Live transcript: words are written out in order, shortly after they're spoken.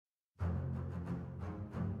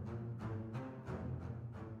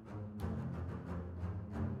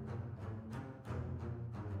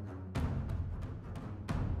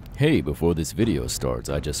Hey, before this video starts,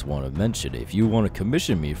 I just want to mention if you want to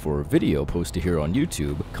commission me for a video posted here on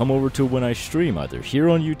YouTube, come over to when I stream either here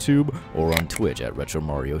on YouTube or on Twitch at Retro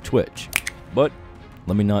Mario Twitch. But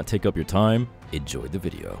let me not take up your time, enjoy the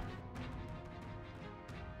video.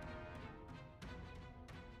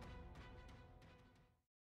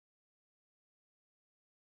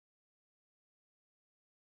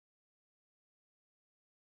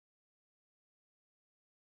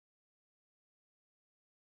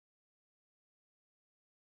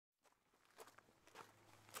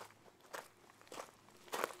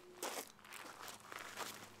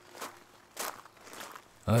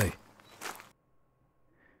 Hey.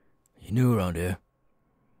 You new around here?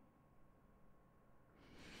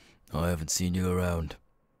 I haven't seen you around.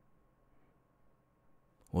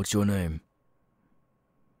 What's your name?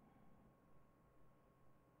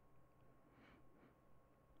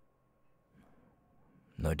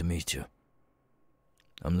 Nice to meet you.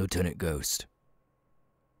 I'm Lieutenant Ghost.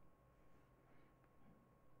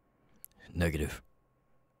 Negative.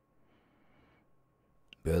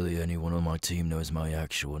 Barely anyone on my team knows my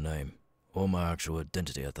actual name, or my actual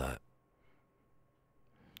identity at that.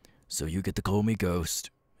 So you get to call me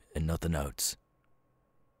Ghost, and nothing else.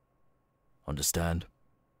 Understand?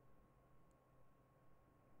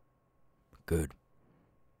 Good.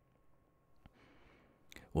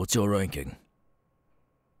 What's your ranking?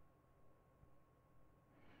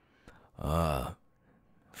 Ah,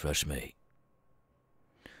 fresh meat.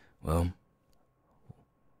 Well,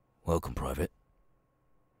 welcome, Private.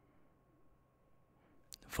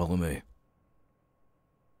 Follow me.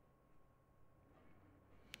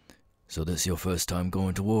 So this your first time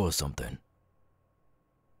going to war or something?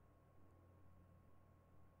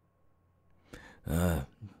 You'll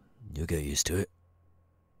get used to it.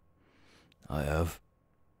 I have.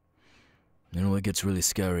 You know, it gets really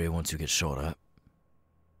scary once you get shot at.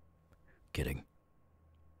 Kidding.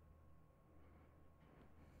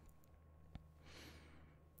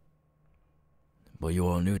 But you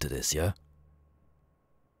are new to this, yeah?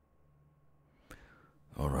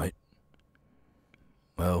 Alright.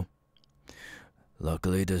 Well,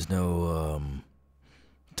 luckily there's no,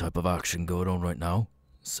 type of action going on right now,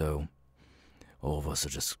 so all of us are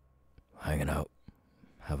just hanging out,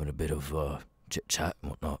 having a bit of, chit-chat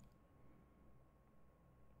and whatnot.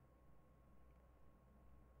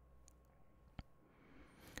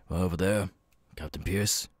 Well, over there, Captain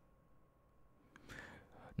Pierce.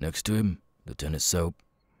 Next to him, Lieutenant Soap.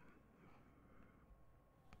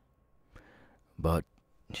 But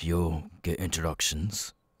you'll get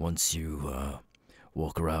introductions once you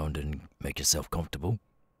walk around and make yourself comfortable.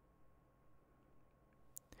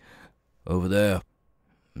 Over there,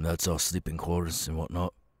 that's our sleeping quarters and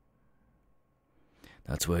whatnot.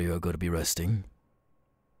 That's where you're going to be resting.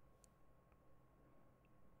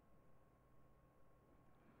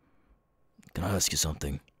 Can I ask you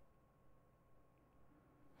something?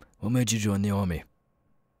 What made you join the army?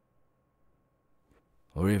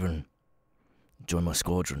 Or even join my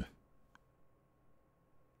squadron?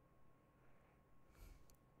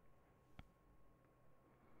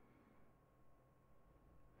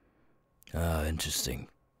 Ah, interesting.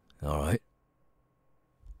 Alright.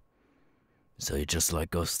 So you're just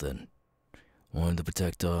like us then. Wanting to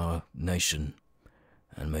protect our nation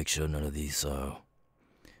and make sure none of these,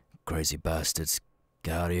 crazy bastards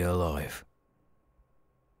get out of here alive.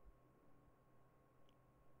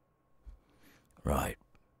 Right.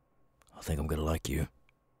 I think I'm gonna like you.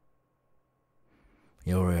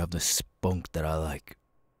 You already have the spunk that I like.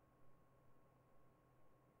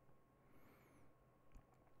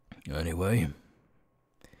 Anyway,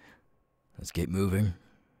 let's keep moving.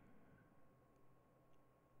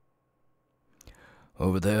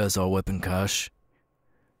 Over there is our weapon cache.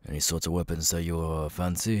 Any sorts of weapons that you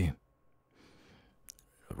fancy?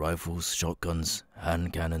 Rifles, shotguns,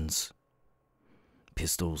 hand cannons,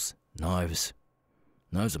 pistols, knives.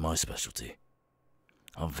 Knives are my specialty.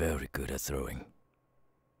 I'm very good at throwing.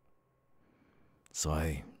 So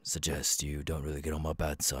I suggest you don't really get on my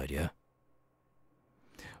bad side, yeah?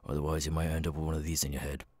 Otherwise you might end up with one of these in your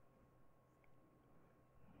head.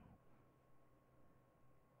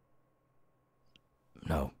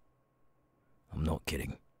 No, I'm not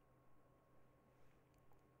kidding.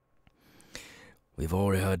 We've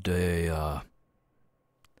already had a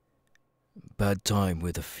bad time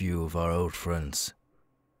with a few of our old friends.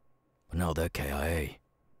 But now they're KIA.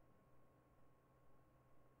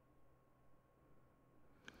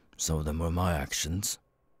 Some of them were my actions.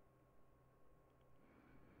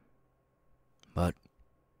 But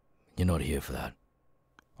you're not here for that,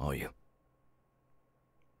 are you?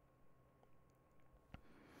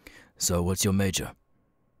 So what's your major?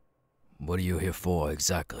 What are you here for,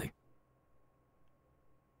 exactly?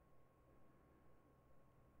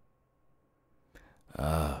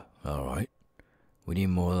 Ah, alright. We need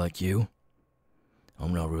more like you.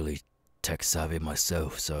 I'm not really tech savvy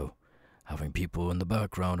myself, so having people in the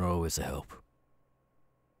background are always a help.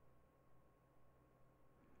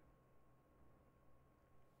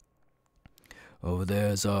 Over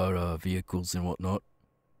there's our vehicles and whatnot.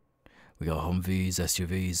 We got Humvees,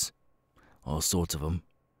 SUVs, all sorts of them.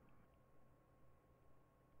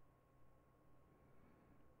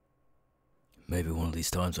 Maybe one of these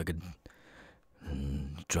times I could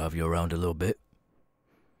drive you around a little bit.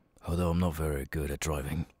 Although I'm not very good at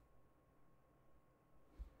driving.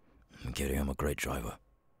 I'm kidding, I'm a great driver.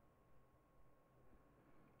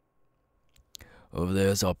 Over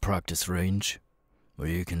there's our practice range, where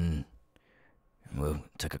you can, well,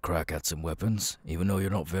 take a crack at some weapons, even though you're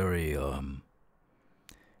not very,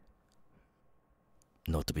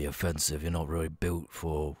 not to be offensive, you're not really built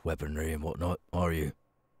for weaponry and whatnot, are you?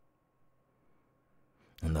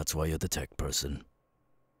 And that's why you're the tech person.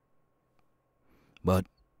 But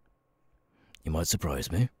you might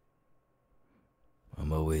surprise me.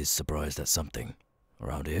 I'm always surprised at something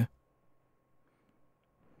around here.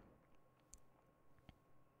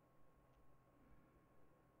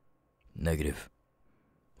 Negative.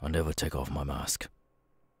 I never take off my mask.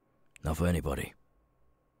 Not for anybody.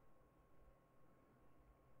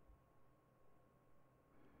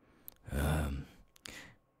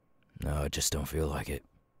 No, I just don't feel like it.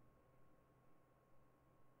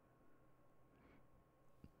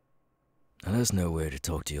 And there's no way to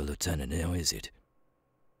talk to your lieutenant now, is it?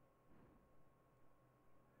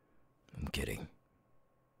 I'm kidding.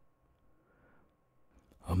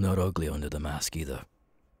 I'm not ugly under the mask either.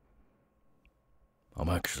 I'm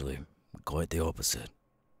actually quite the opposite.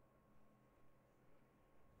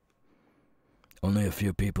 Only a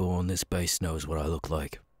few people on this base knows what I look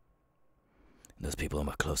like. And those people are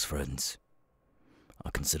my close friends. I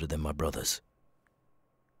consider them my brothers.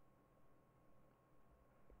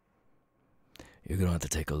 You're gonna have to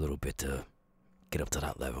take a little bit to get up to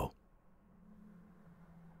that level.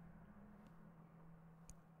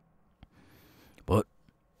 But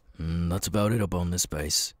that's about it up on this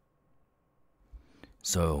base.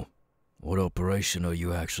 So, what operation are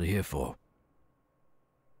you actually here for?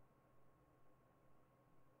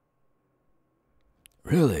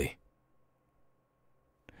 Really?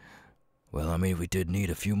 Well, I mean, we did need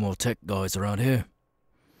a few more tech guys around here.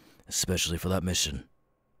 Especially for that mission.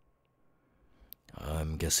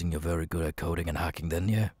 I'm guessing you're very good at coding and hacking then,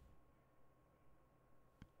 yeah?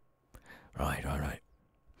 Right.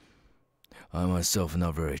 I myself am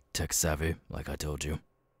not very tech savvy, like I told you.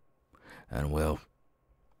 And well,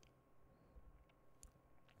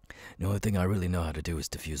 the only thing I really know how to do is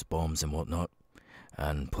defuse bombs and whatnot,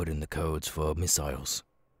 and put in the codes for missiles.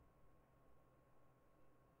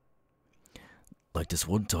 Like this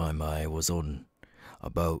one time I was on a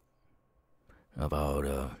boat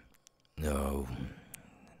no,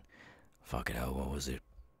 fucking hell, what was it?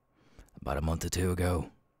 About a month or two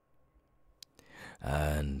ago.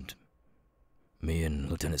 And me and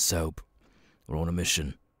Lieutenant Soap were on a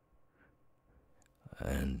mission.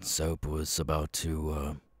 And Soap was about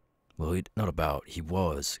to, he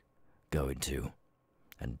was going to,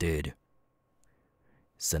 and did,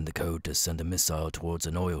 send the code to send a missile towards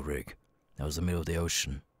an oil rig that was in the middle of the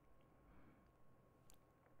ocean.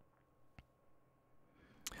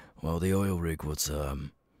 Well, the oil rig was,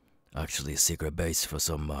 actually a secret base for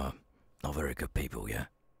some, not very good people, yeah.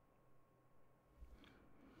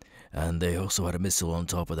 And they also had a missile on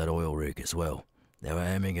top of that oil rig as well. They were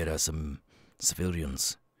aiming it at some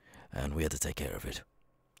civilians, and we had to take care of it.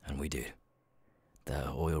 And we did. That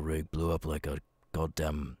oil rig blew up like a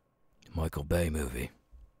goddamn Michael Bay movie.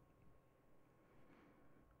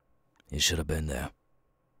 You should have been there.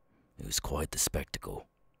 It was quite the spectacle.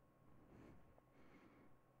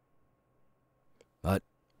 But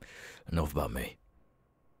enough about me.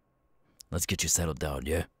 Let's get you settled down,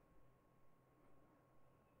 yeah?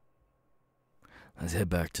 Let's head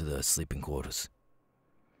back to the sleeping quarters.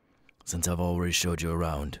 Since I've already showed you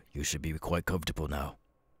around, you should be quite comfortable now.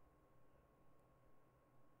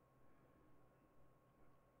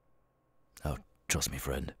 Oh, trust me,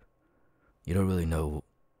 friend. You don't really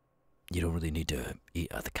need to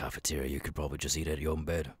eat at the cafeteria. You could probably just eat at your own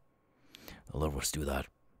bed. A lot of us do that.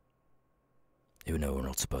 Even though we're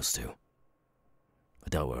not supposed to.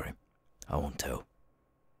 But don't worry, I won't tell.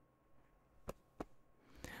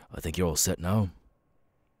 I think you're all set now.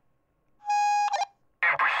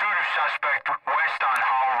 In pursuit of suspect west on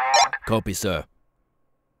Hall Road. Copy, sir.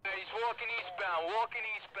 He's walking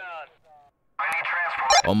eastbound. I need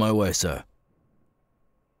transport On my way, sir.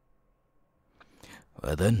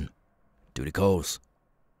 Well then, duty calls.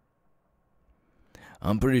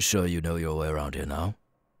 I'm pretty sure you know your way around here now.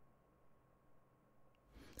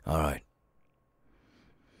 Alright.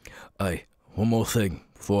 Hey, one more thing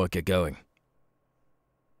before I get going.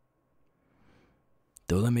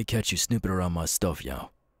 Don't let me catch you snooping around my stuff, yo.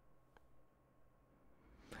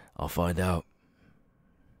 I'll find out.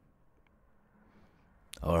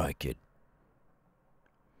 Alright, kid.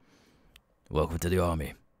 Welcome to the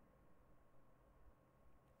army.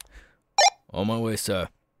 On my way, sir.